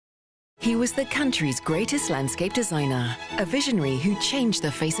He was the country's greatest landscape designer, a visionary who changed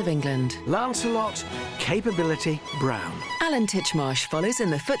the face of England. Lancelot Capability Brown. Alan Titchmarsh follows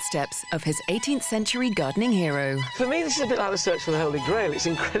in the footsteps of his 18th century gardening hero. For me, this is a bit like the search for the Holy Grail. It's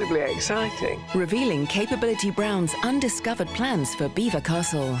incredibly exciting. Revealing Capability Brown's undiscovered plans for Belvoir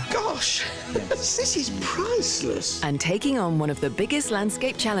Castle. Gosh, this is priceless. And taking on one of the biggest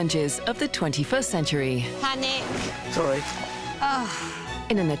landscape challenges of the 21st century. Panic. Sorry.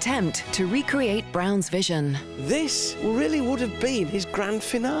 In an attempt to recreate Brown's vision. This really would have been his grand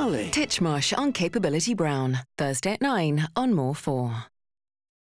finale. Titchmarsh on Capability Brown. Thursday at 9 on More 4.